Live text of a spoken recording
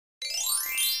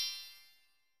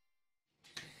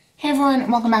Hey everyone,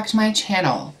 welcome back to my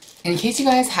channel. In case you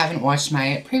guys haven't watched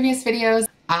my previous videos,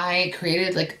 I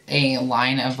created like a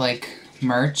line of like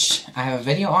merch. I have a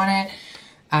video on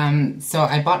it. So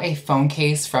I bought a phone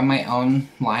case from my own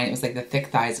line. It was like the Thick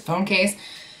Thighs phone case.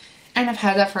 And I've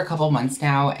had that for a couple months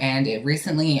now, and it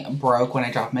recently broke when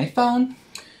I dropped my phone.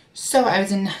 So I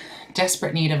was in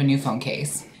desperate need of a new phone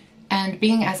case. And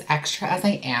being as extra as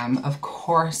I am, of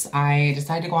course, I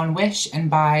decided to go on Wish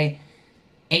and buy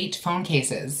 8 phone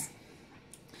cases.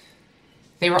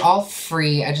 They were all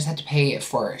free. I just had to pay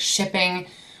for shipping,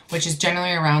 which is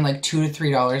generally around like $2 to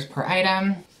 $3 per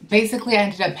item. Basically, I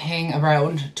ended up paying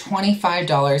around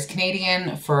 $25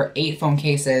 Canadian for 8 phone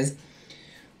cases,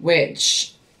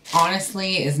 which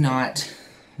honestly is not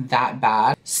that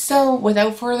bad. So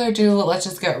without further ado, let's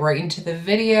just get right into the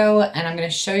video, and I'm going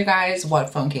to show you guys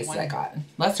what phone cases I got.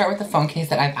 Let's start with the phone case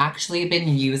that I've actually been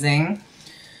using.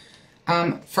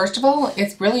 First of all,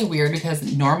 it's really weird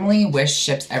because normally Wish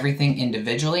ships everything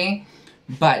individually,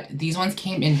 but these ones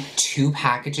came in 2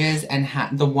 packages, and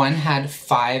the one had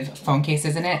 5 phone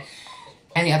cases in it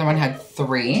and the other one had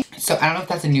 3. So I don't know if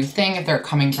that's a new thing, if they're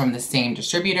coming from the same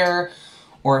distributor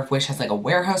or if Wish has like a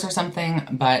warehouse or something,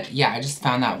 but yeah, I just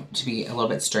found that to be a little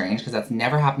bit strange because that's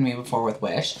never happened to me before with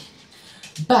Wish.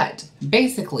 But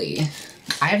basically,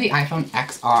 I have the iPhone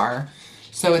XR.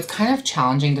 So it's kind of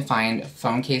challenging to find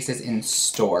phone cases in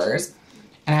stores.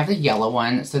 And I have the yellow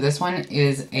one. So this one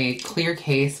is a clear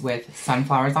case with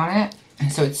sunflowers on it. And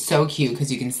so it's so cute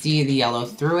because you can see the yellow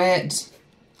through it.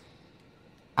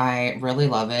 I really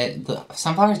love it. The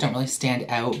sunflowers don't really stand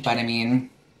out, but I mean,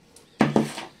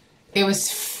 it was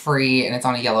free and it's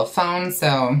on a yellow phone,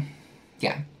 so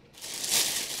yeah.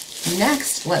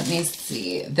 Next, let me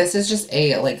see. This is just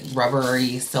a like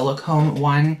rubbery silicone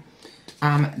one.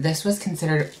 This was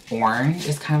considered orange.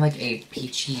 It's kind of like a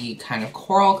peachy kind of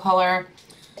coral color.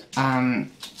 Yeah,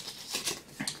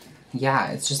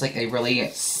 it's just like a really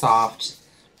soft,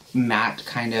 matte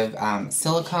kind of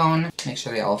silicone. Make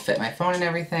sure they all fit my phone and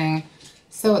everything.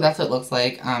 So that's what it looks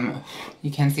like.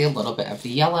 You can see a little bit of the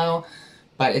yellow,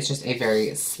 but it's just a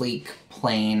very sleek,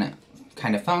 plain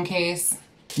kind of phone case.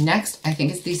 Next, I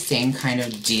think it's the same kind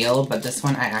of deal, but this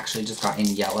one I actually just got in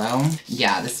yellow.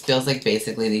 Yeah, this feels like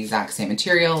basically the exact same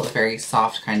material, a very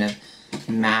soft kind of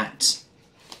matte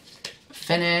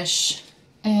finish.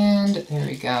 And there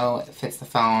we go, it fits the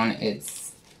phone,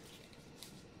 it's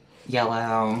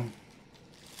yellow.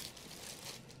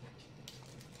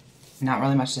 Not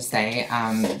really much to say.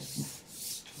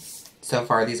 So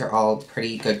far, these are all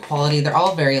pretty good quality. They're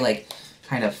all very like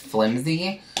kind of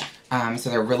flimsy. So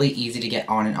they're really easy to get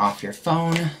on and off your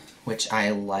phone, which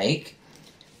I like,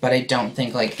 but I don't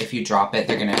think like if you drop it,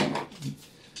 they're gonna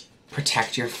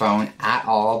protect your phone at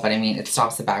all. But I mean, it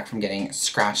stops the back from getting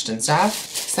scratched and stuff.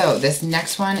 So this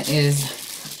next one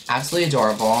is absolutely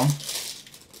adorable.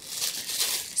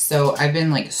 So I've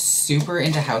been like super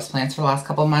into houseplants for the last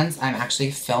couple months. I'm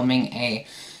actually filming a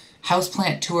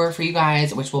houseplant tour for you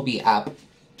guys, which will be up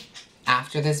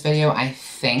after this video, I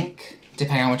think,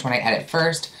 depending on which one I edit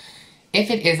first. If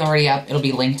it is already up, it'll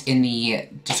be linked in the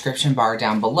description bar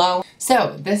down below.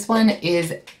 So this one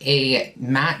is a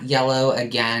matte yellow,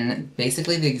 again,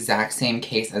 basically the exact same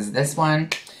case as this one,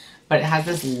 but it has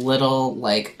this little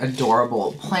like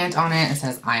adorable plant on it. It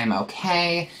says I am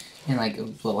okay in like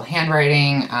little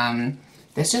handwriting.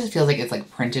 This just feels like it's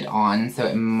like printed on, so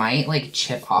it might like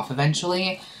chip off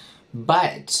eventually,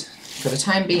 but for the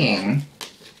time being,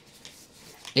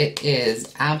 it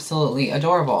is absolutely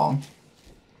adorable.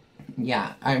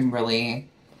 Yeah, I'm really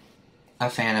a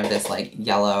fan of this like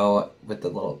yellow with the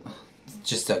little,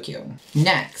 just so cute.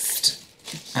 Next,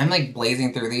 I'm like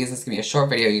blazing through these. This is gonna be a short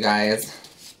video, you guys.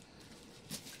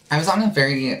 I was on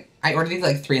I ordered these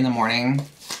like 3 in the morning.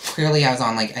 Clearly I was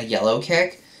on like a yellow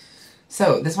kick.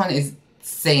 So this one is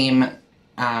same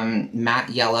matte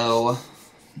yellow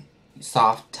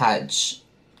soft touch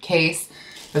case,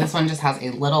 but this one just has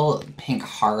a little pink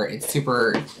heart. It's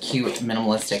super cute,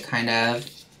 minimalistic kind of.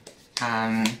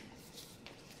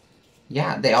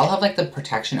 Yeah, they all have like the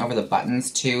protection over the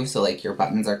buttons too, so like your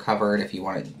buttons are covered if you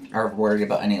are worried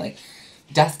about any like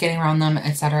dust getting around them,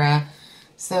 etc.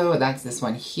 So that's this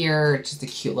one here, just a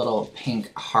cute little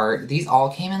pink heart. These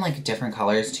all came in like different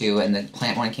colors too, and the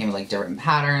plant one came with like different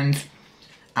patterns.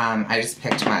 I just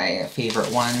picked my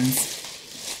favorite ones.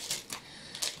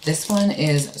 This one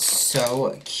is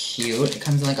so cute. It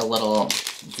comes in like a little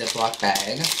Ziploc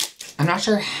bag. I'm not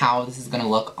sure how this is going to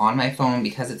look on my phone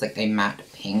because it's like a matte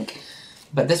pink,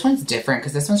 but this one's different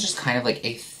because this one's just kind of like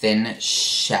a thin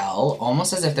shell,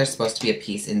 almost as if there's supposed to be a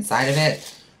piece inside of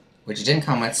it, which it didn't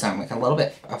come with, so I'm like a little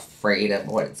bit afraid of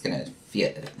what it's going to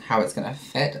fit, how it's going to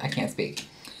fit. I can't speak.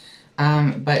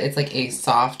 but it's like a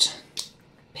soft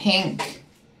pink.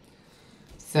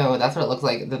 So that's what it looks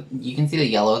like. You can see the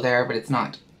yellow there, but it's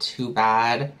not too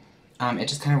bad. It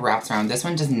just kind of wraps around. This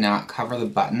one does not cover the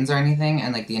buttons or anything,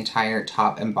 and like the entire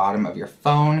top and bottom of your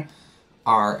phone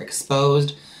are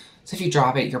exposed. So if you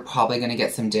drop it, you're probably going to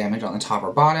get some damage on the top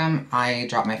or bottom. I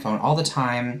drop my phone all the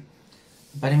time.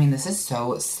 But I mean, this is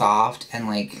so soft, and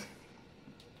like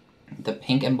the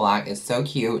pink and black is so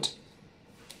cute.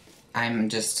 I'm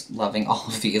just loving all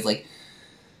of these. Like,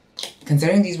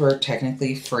 considering these were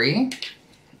technically free,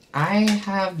 I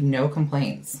have no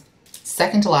complaints.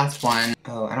 Second to last one.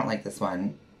 Oh, I don't like this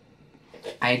one.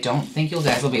 I don't think you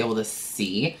guys will be able to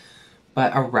see,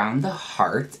 but around the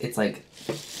hearts, it's like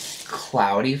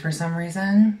cloudy for some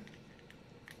reason.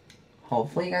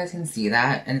 Hopefully you guys can see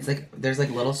that. And it's like, there's like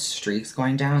little streaks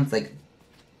going down. It's like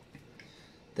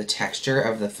the texture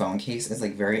of the phone case is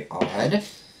like very odd,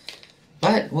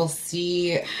 but we'll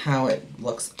see how it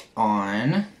looks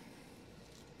on.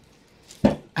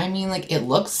 I mean, like, it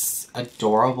looks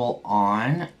adorable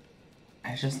on.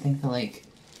 I just think that like,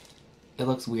 it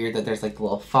looks weird that there's like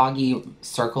little foggy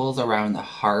circles around the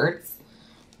hearts.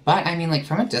 But I mean, like,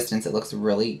 from a distance, it looks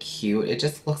really cute. It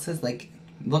just looks as like,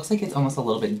 looks like it's almost a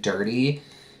little bit dirty,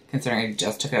 considering I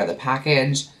just took it out of the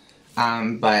package.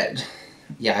 But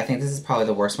yeah, I think this is probably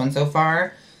the worst one so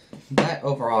far. But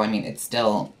overall, I mean, it's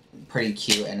still pretty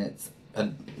cute, and it's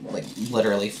like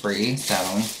literally free. So,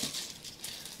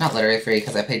 not literally free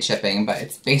because I paid shipping, but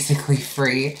it's basically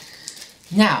free.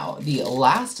 Now, the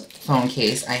last phone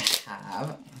case I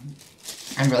have,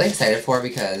 I'm really excited for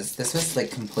because this was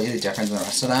like completely different than the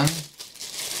rest of them,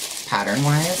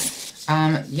 pattern-wise.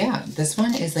 Yeah, this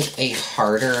one is like a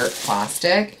harder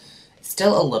plastic.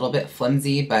 Still a little bit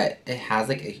flimsy, but it has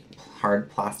like a hard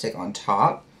plastic on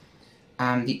top.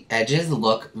 The edges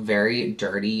look very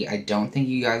dirty. I don't think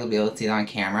you guys will be able to see that on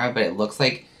camera, but it looks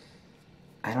like,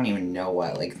 I don't even know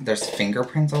what, like there's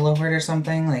fingerprints all over it or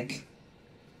something. Like,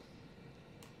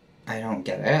 I don't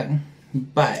get it.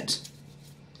 But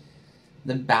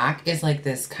the back is like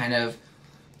this kind of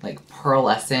like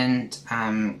pearlescent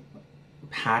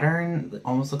pattern. It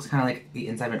almost looks kind of like the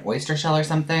inside of an oyster shell or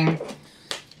something.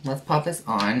 Let's pop this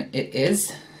on. It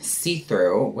is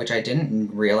see-through, which I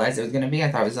didn't realize it was going to be.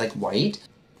 I thought it was like white.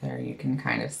 There, you can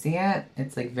kind of see it.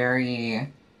 It's like very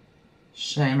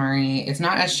shimmery. It's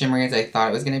not as shimmery as I thought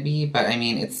it was going to be, but I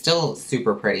mean, it's still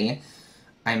super pretty.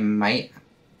 I might...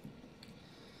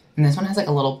 And this one has like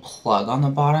a little plug on the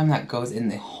bottom that goes in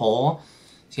the hole.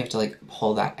 So you have to like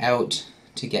pull that out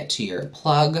to get to your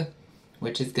plug,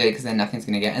 which is good because then nothing's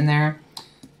going to get in there.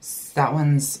 So that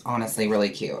one's honestly really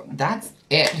cute. That's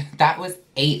it. That was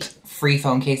 8 free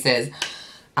phone cases.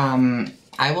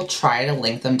 I will try to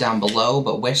link them down below,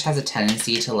 but Wish has a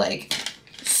tendency to like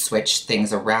switch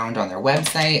things around on their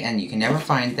website and you can never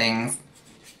find things.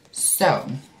 So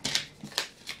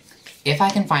if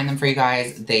I can find them for you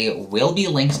guys, they will be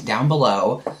linked down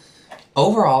below.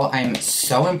 Overall, I'm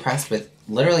so impressed with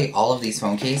literally all of these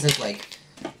phone cases. Like,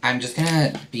 I'm just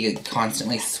gonna be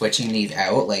constantly switching these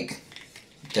out. Like,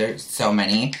 there's so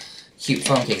many cute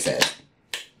phone cases.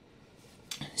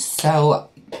 So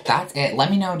that's it.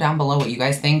 Let me know down below what you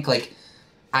guys think. Like,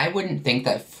 I wouldn't think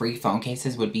that free phone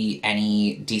cases would be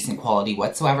any decent quality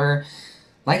whatsoever.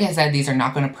 Like I said, these are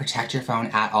not going to protect your phone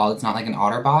at all. It's not like an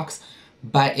OtterBox.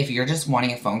 But if you're just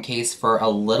wanting a phone case for a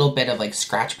little bit of like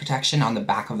scratch protection on the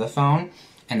back of the phone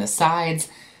and the sides,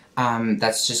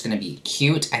 that's just going to be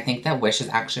cute. I think that Wish is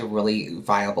actually a really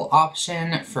viable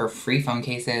option for free phone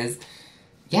cases.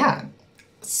 Yeah.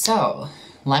 So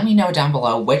let me know down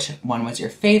below which one was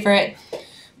your favorite.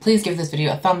 Please give this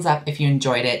video a thumbs up if you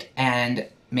enjoyed it, and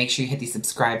make sure you hit the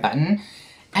subscribe button.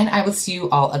 And I will see you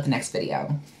all at the next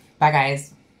video. Bye,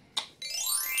 guys.